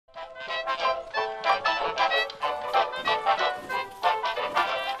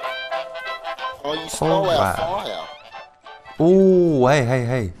Oh, you stole our Alright. fire. Ooh,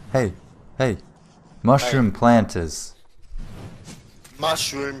 hey. Hey, Mushroom planters.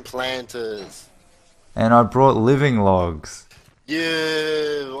 mushroom planters. And I brought living logs.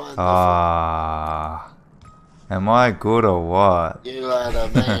 Yeah, wonderful. Ah. Am I good or what? You are the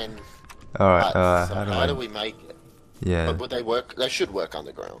man. Alright, Right, so how do how I... do we make it? Yeah. But would they work? They should work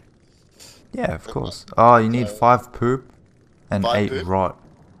underground. Yeah, of Uh, course. Oh, you need So, 5 poop and five 8 poop. rot.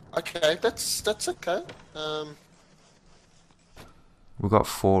 Okay, that's okay. We got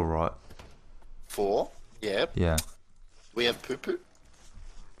 4 rot. Four. Yep. Yeah. We have poo poo.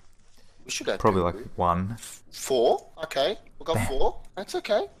 We should have poo Probably like poo. 1. Four. Okay, we got Damn. four. That's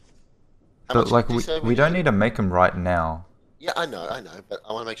okay. How But much like did you say we we don't needed? need to make them right now. Yeah, I know, but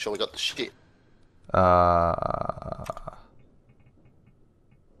I want to make sure we got the shit. Uh,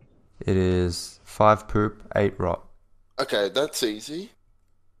 it is 5 poop, 8 rot. Okay, that's easy.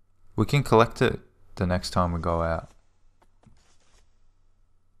 We can collect it the next time we go out.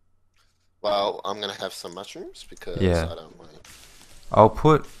 Well, I'm gonna have some mushrooms because Yeah. I don't want. I'll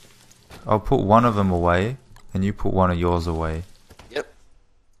put I'll put one of them away and you put one of yours away Yep.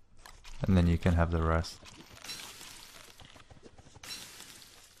 and then you can have the rest.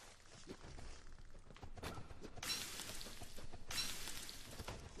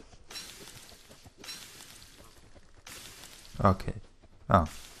 Okay. Oh.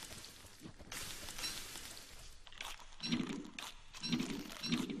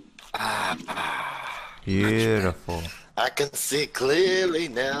 Much better. Beautiful. I can see clearly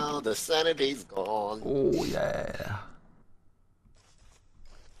now. The sanity's gone. Oh yeah.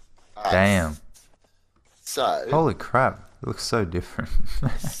 Alright, Damn. so Holy crap. It looks so different.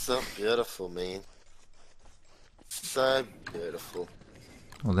 so beautiful, man. So beautiful.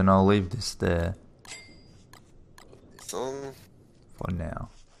 Well then I'll leave this there This on. for now.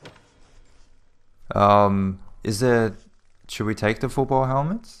 Is there... Should we take the football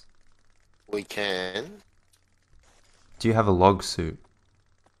helmets? We can Do you have a log suit?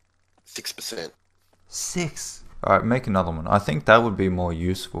 6%. 6. Alright, make another one. I think that would be more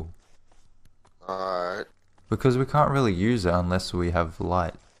useful. Alright, Because we can't really use it unless we have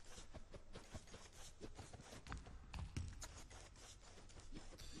light.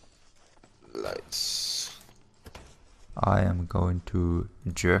 lights. I am going to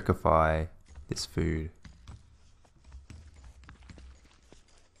jerkify this food.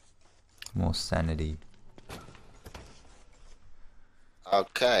 More sanity.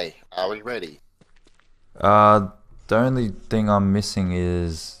 Okay, are we ready? The only thing I'm missing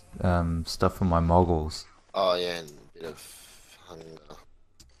is stuff for my moggles. Oh yeah, and a bit of hunger.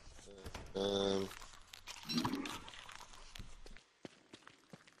 Um,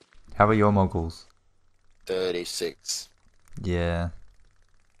 How are your moggles? 36. Yeah.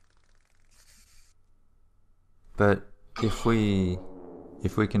 But if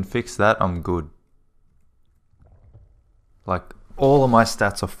we can fix that, I'm good. Like all of my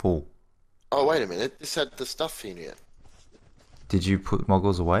stats are full. Oh wait a minute, this had the stuff in it. Did you put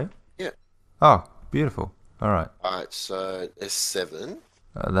moggles away? Yeah. Oh, beautiful. All right. Alright, so there's 7.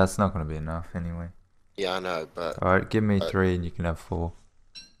 That's not going to be enough anyway. Yeah, I know, All right, give me but 3 and you can have 4.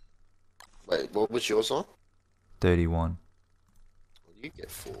 wait, what was yours on? 31. Well, you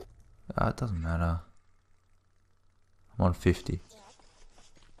get 4. It doesn't matter. I'm on 50.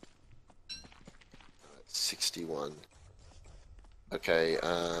 61. Okay,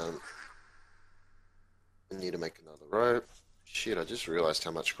 I need to make another rope. Shit, I just realized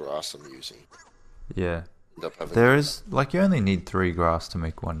how much grass I'm using. Yeah. End up having. There is, like, you only need 3 grass to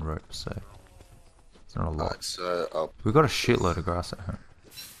make 1 rope, so it's not a lot. Alright, so I'll We've got a shitload of grass at home.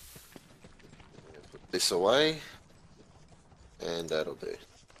 put this away, and that'll do.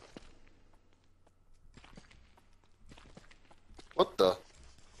 What the?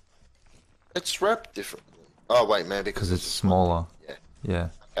 It's wrapped differently. Oh wait, maybe because Because it's it's a small. smaller. Yeah. Yeah.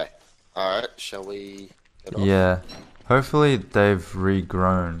 Okay. Alright, shall we get off? Yeah. Hopefully they've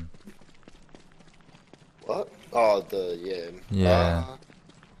regrown. What? Oh, the, yeah. Yeah.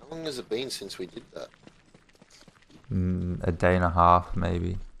 How long has it been since we did that? A day and a half,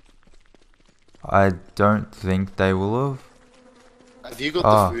 maybe. I don't think they will have. Have you got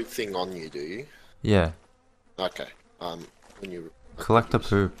Ah, the food thing on you, do you? yeah. Okay. When you... I could Collect the use,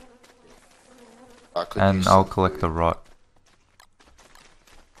 poop, I could and use I'll some collect the food. rot.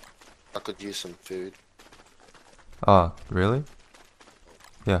 I could use some food. Oh, really?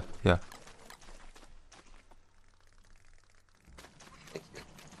 Yeah. Thank you.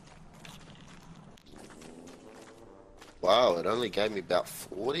 Wow, it only gave me about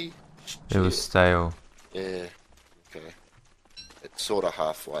 40? It was Shit. stale. Yeah. Okay. It's sort of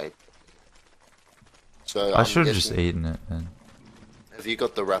halfway. So I I'm should have just guessing. eaten it then. Have you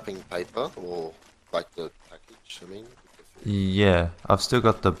got the wrapping paper or like the package? I mean, with the food? Yeah, I've still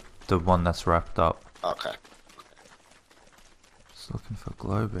got the one that's wrapped up. Okay. Just looking for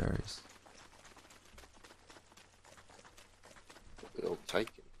glowberries. We'll take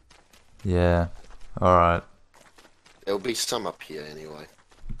it. Yeah. Alright. There'll be some up here anyway.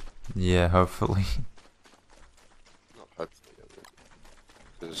 Yeah, hopefully. Not hopefully there will be.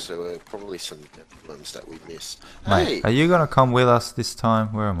 Because there were probably some dead worms that we missed. Mate, Hey! are you gonna come with us this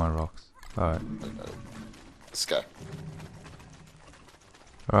time? Where are my rocks? Alright. Let's go.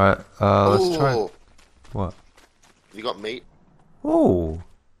 Alright, let's try. Oh! What? You got meat? Oh!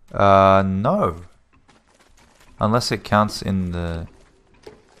 No. Unless it counts in the...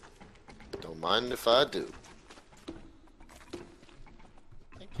 Don't mind if I do.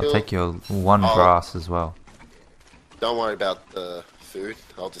 Thank I'll you. take your one Oh. grass as well. Don't worry about the food.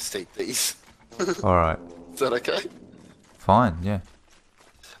 I'll just eat these. Alright. Is that okay? Fine, yeah.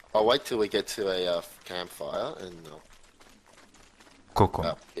 I'll wait till we get to a campfire and Cook 'em.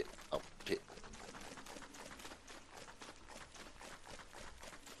 I'll pit.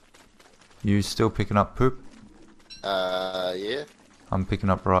 You still picking up poop? Yeah. I'm picking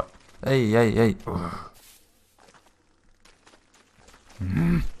up right. Hey, hey, hey.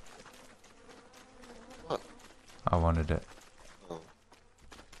 What? I wanted it. Oh.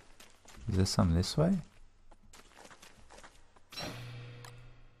 Is there some this way?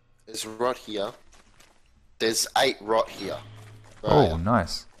 There's rot here. There's 8 rot here. Oh,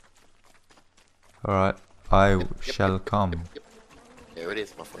 nice. Alright, I shall come. Yep. There it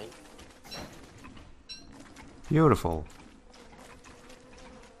is, my friend. Beautiful.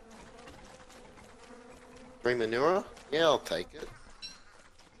 Green manure? Yeah, I'll take it.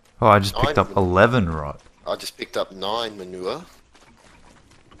 Oh, I just picked up 11 rot. I just picked up 9 manure.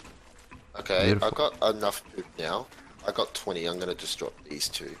 Okay, Beautiful. I got enough poop now. I got 20. I'm gonna just drop these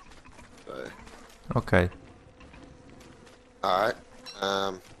 2. So, Okay. alright.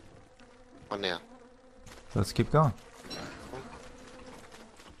 What now? Let's keep going.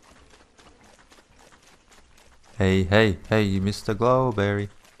 Hey, hey, hey, you missed a glowberry.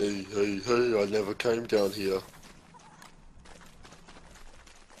 Hey, hey, hey, I never came down here.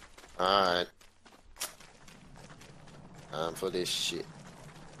 Alright. For this shit.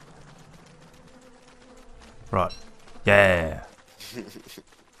 Right. Yeah.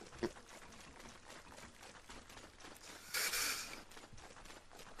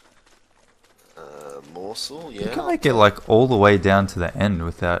 Morsel, You yeah. can make it like all the way down to the end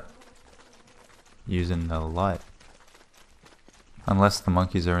without using the light. Unless the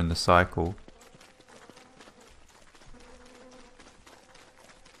monkeys are in the cycle.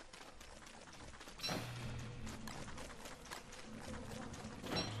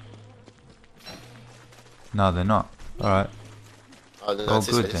 No, they're not. Alright. Oh, no, Oh, it's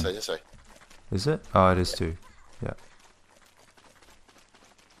this good way, this then. way, this way. Is it? Oh, it is too. Yeah.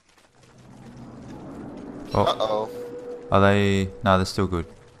 Oh, Uh-oh. are they... No, they're still good.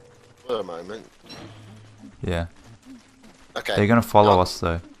 For a moment. Yeah. Okay. They're gonna follow not, us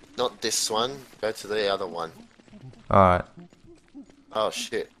though. Not this one. Go to the other one. Alright. Oh,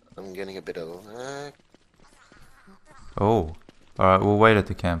 shit. I'm getting a bit of... Oh. Alright, we'll wait at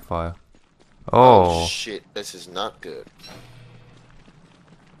the campfire. oh, Oh. shit. This is not good.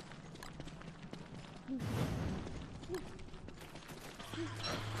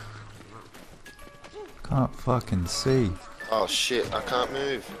 Can't fucking see. Oh, shit. I can't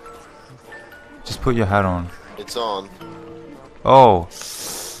move. Just put your hat on. It's on. Oh.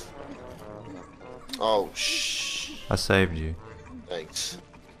 Oh, shh. I saved you. Thanks.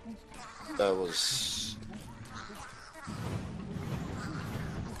 That was...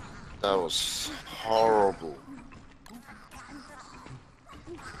 That was horrible.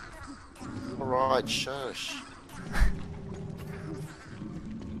 Alright, shush.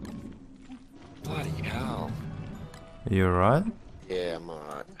 Bloody hell. Are you alright? Yeah, I'm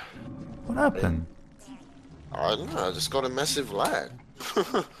alright. What happened? I don't know, I just got a massive lag.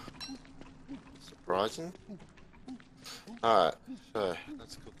 Surprising. Alright, so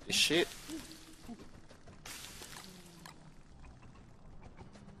let's cook this shit.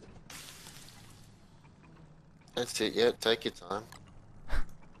 That's it, yeah, take your time.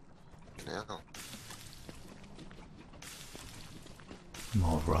 Now.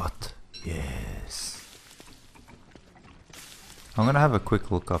 More rot. Yes. I'm gonna have a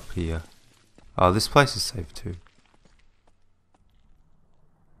quick look up here. Oh, this place is safe too.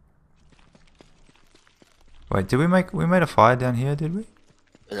 Wait, did we made a fire down here, did we?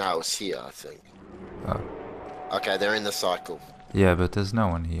 No, it was here, I think. Oh. Okay, they're in the cycle. Yeah, but there's no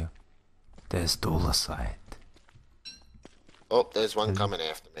one here. There's Dolomite. Oh, there's one coming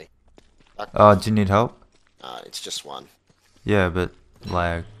after me. Oh, do you need help? It's just one. Yeah, but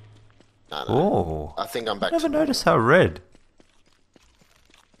like. No. Oh. I think I'm back I never to noticed how red.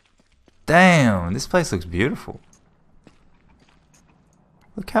 Damn, this place looks beautiful.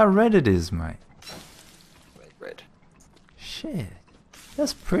 Look how red it is, mate. red. Shit,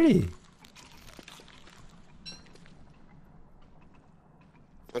 that's pretty.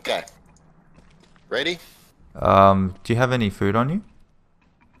 Okay. Ready? Do you have any food on you?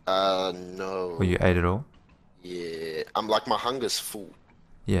 No. Or you ate it all? Yeah, I'm like my hunger's full.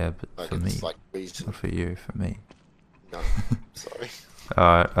 Yeah, but Like for me. it's like reason. Not for you, for me. No, sorry.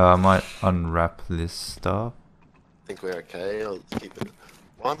 Alright, I might unwrap this stuff. I think we're okay. I'll keep it.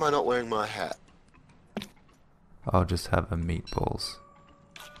 Why am I not wearing my hat? I'll just have a meatballs.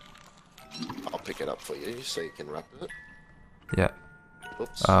 I'll pick it up for you so you can wrap it. Yeah.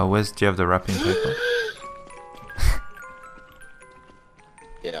 Oops. Do you have the wrapping paper?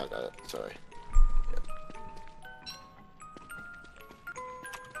 Yeah, I got it. Sorry.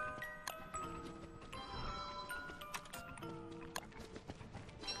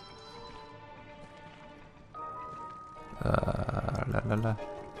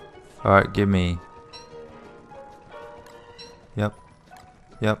 Alright, give me. Yep.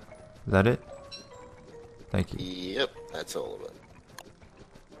 Yep. Is that it? Thank you. Yep, that's all of it.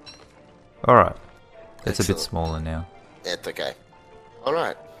 Alright. It's a bit Excellent. smaller now. It's okay.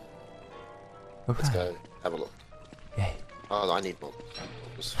 Alright, let's Okay. go have a look. Yay. Oh, I need more.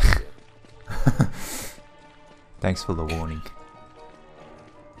 Thanks for the warning.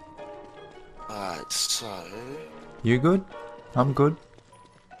 Alright, so... You good? I'm good.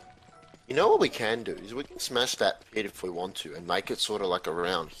 You know what we can do is we can smash that pit if we want to and make it sort of like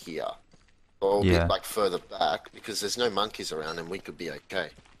around here. Or a Yeah. bit like further back because there's no monkeys around and we could be okay.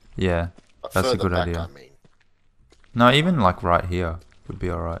 Yeah. But That's a further good back, idea. I mean. No, even like right here would be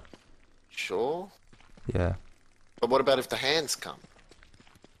alright. Sure. Yeah. But what about if the hands come?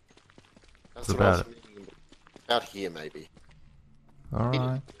 That's What what I was about thinking. Out here, maybe.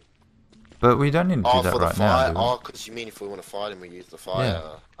 Alright. But we don't need to do Oh, that for the right now, fire? do we? Oh, because you mean if we want to fight him, we use the fire.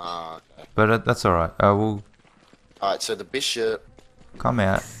 Yeah. Ah, okay. But that's alright. We'll Alright, so the bishop. come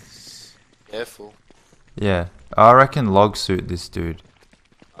out. Careful. Yeah. I reckon log suit this dude.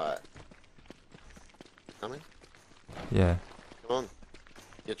 Alright. Coming? Yeah. Come on.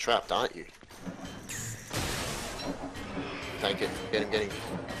 You're trapped, aren't you? Take it. Get him, get him.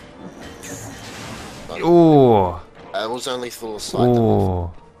 Got him. Oh. That was only full of sight. That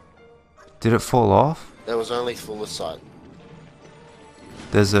Oh. Did it fall off? was only full of sight.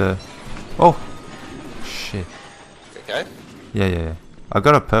 There's a... Oh! Shit. Okay? Yeah. I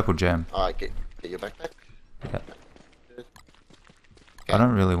got a purple gem. Alright, get your backpack. Yeah. Okay. I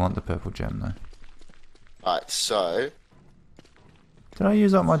don't really want the purple gem though. Alright, so... Did I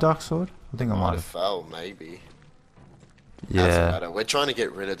use up my dark sword? I think I Might might have have. fell, maybe. Doesn't Yeah. matter. We're trying to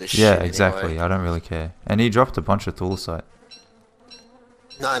get rid of this Yeah, shit exactly. anyway. I don't really care. And he dropped a bunch of thulecite.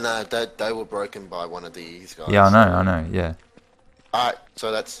 No, they were broken by one of these guys. Yeah, I know, yeah. Alright,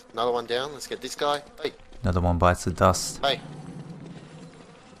 so that's another one down. Let's get this guy. Hey, Another one bites the dust. hey.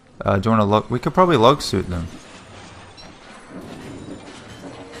 Do you want to log... We could probably log suit them.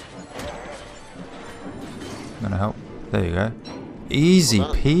 I'm gonna help. There you go. Easy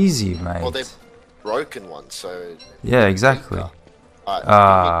Well done. peasy, mate. Well, they're broken ones, so... Yeah, exactly. Alright,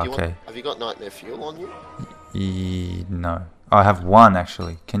 Ah, do you want- okay. have you got nightmare fuel on you? No. I have one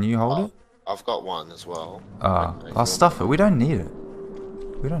actually. Can you hold it? I've got one as well. I'll stuff it. We don't need it.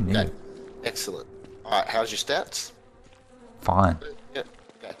 We don't need Okay, it. excellent. Alright, how's your stats? Fine. Yeah,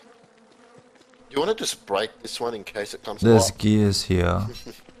 okay. Do you want to just break this one in case it comes There's apart? gears here.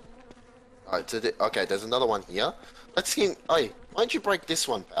 Alright, so okay, there's another one here. Let's see. Hey, why don't you break this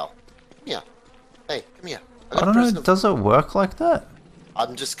one, pal? Come here. Hey, come here. I don't know. Does it work like that?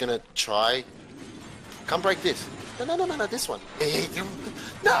 I'm just gonna try. Come break this. No, this one.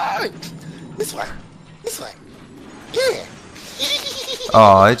 No! This way. This way. Yeah!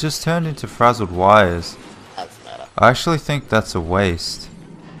 Oh, it just turned into frazzled wires. Doesn't matter. I actually think that's a waste.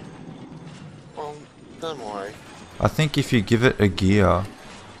 Well, don't worry. I think if you give it a gear,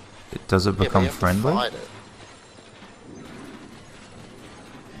 does it Yeah, but become you have to friendly? fight it.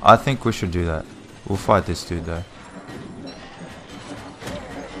 I think we should do that. We'll fight this dude though.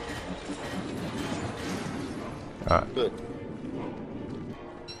 Alright. Good.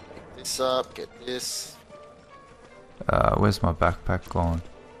 Pick this up, get this. Where's my backpack gone?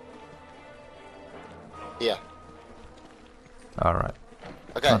 Yeah. Alright.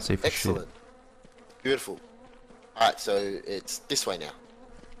 Okay, Can't see for shit. excellent. Beautiful. Alright, so it's this way now.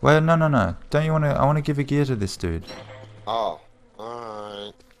 Wait, no, no, no. Don't you want to... I want to give a gear to this dude. Oh,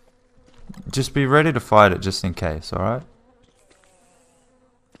 alright. Just be ready to fight it just in case, alright?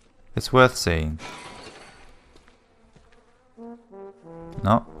 It's worth seeing.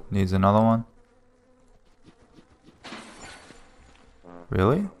 No, needs another one.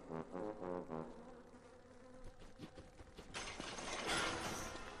 Really?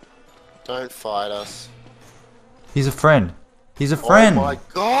 Don't fight us. He's a friend. He's a friend. Oh my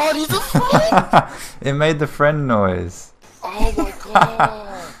god, he's a friend! It made the friend noise. Oh my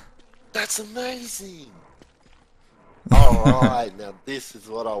god! That's amazing! Alright, now this is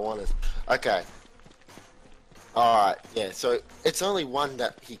what I wanted. Okay. Alright, yeah, so it's only one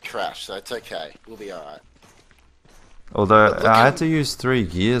that he crashed, so it's okay. We'll be alright. Although, I had to use 3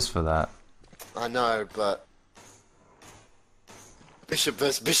 gears for that. I know, but... Bishop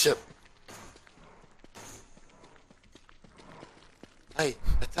versus Bishop! Hey,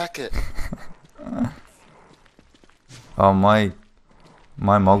 attack it! Oh, my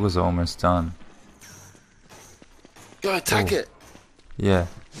moggles are almost done. Go attack it! Yeah.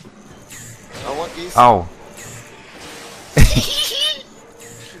 I want this. Ow.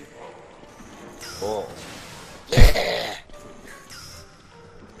 Oh. Yeah!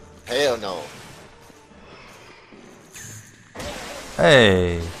 Hell no.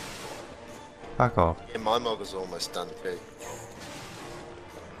 Hey. Fuck off. Yeah, my moggle's almost done too.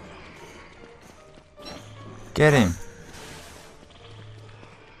 Get him.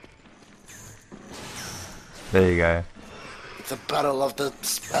 There you go. It's a battle of the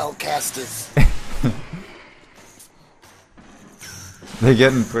spellcasters. They're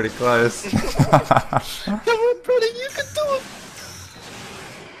getting pretty close. Come on, brother, you can do it.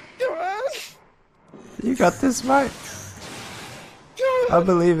 Come on. You got this, mate. Come on. I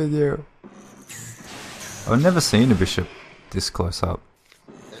believe in you. I've never seen a bishop this close up.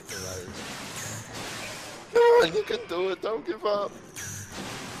 That's alright. Come on, you can do it. Don't give up.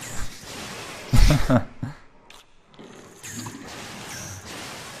 Come on.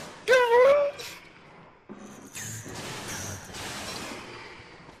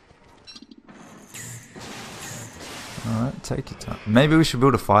 Alright, take your time. Maybe we should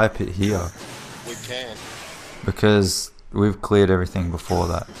build a fire pit here. We can. Because we've cleared everything before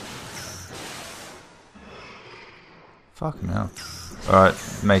that. Fucking hell. Alright,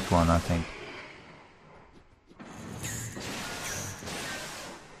 make one, I think.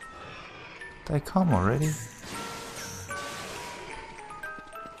 They come already?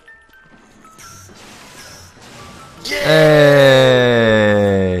 Yeah!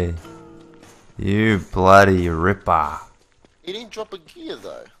 Hey! You bloody ripper. He didn't drop a gear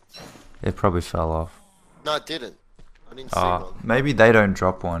though. It probably fell off. No, it didn't. I didn't see one. Maybe they don't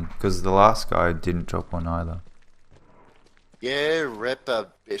drop one, because the last guy didn't drop one either. Yeah, Ripper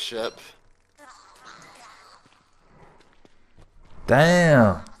Bishop.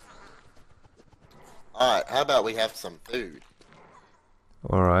 Damn! Alright, how about we have some food?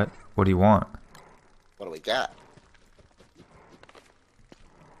 Alright, what do you want? What do we got?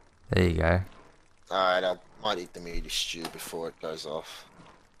 There you go. Alright, I might eat the meaty stew before it goes off.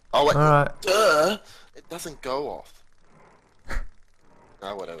 Oh wait, Alright. duh! It doesn't go off.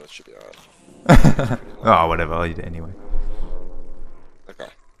 Oh, whatever, it should be alright. Oh, whatever, I'll eat it anyway. Okay.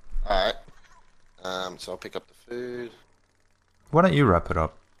 Alright. So I'll pick up the food. Why don't you wrap it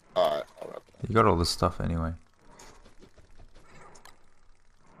up? Alright, I'll wrap it up. You got all the stuff anyway.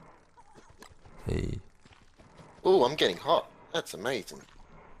 Hey, Ooh, I'm getting hot. That's amazing.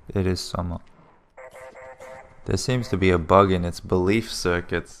 it is summer. There seems to be a bug in its belief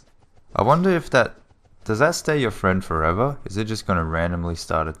circuits. I wonder if that... Does that stay your friend forever? Is it just gonna randomly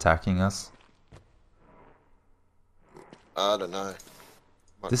start attacking us? I don't know.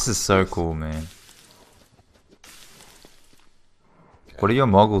 This is so cool, man. What are your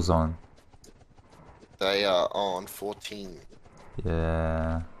moggles on? They are on 14.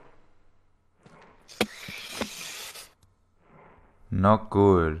 Yeah. Not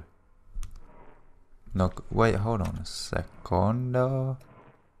good. Wait, hold on a second.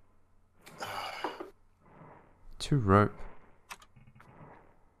 2 rope.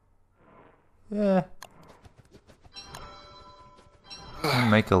 Yeah. I'll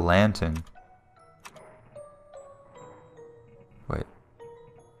make a lantern. Wait.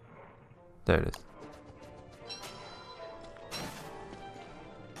 There it is.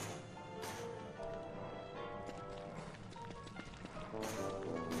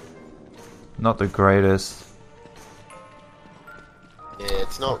 Not the greatest. Yeah,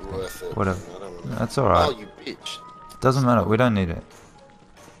 it's not worth it. Whatever. I don't know. That's alright. Oh, you bitch. Doesn't matter, we don't need it.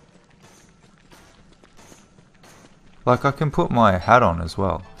 Like I can put my hat on as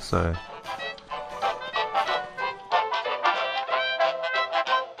well, so